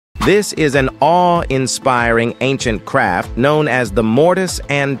This is an awe-inspiring ancient craft known as the mortise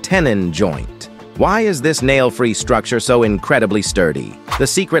and tenon joint. Why is this nail-free structure so incredibly sturdy? The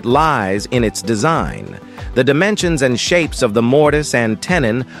secret lies in its design. The dimensions and shapes of the mortise and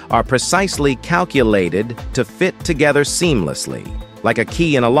tenon are precisely calculated to fit together seamlessly, like a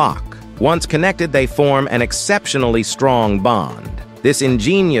key in a lock. Once connected, they form an exceptionally strong bond. This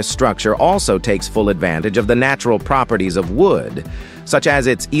ingenious structure also takes full advantage of the natural properties of wood, such as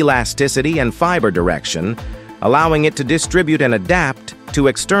its elasticity and fiber direction, allowing it to distribute and adapt to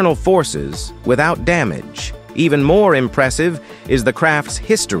external forces without damage. Even more impressive is the craft's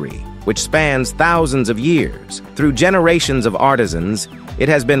history, which spans thousands of years. Through generations of artisans, it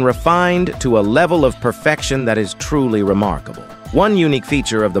has been refined to a level of perfection that is truly remarkable. One unique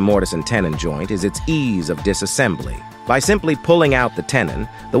feature of the mortise and tenon joint is its ease of disassembly. By simply pulling out the tenon,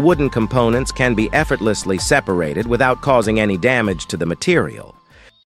 the wooden components can be effortlessly separated without causing any damage to the material.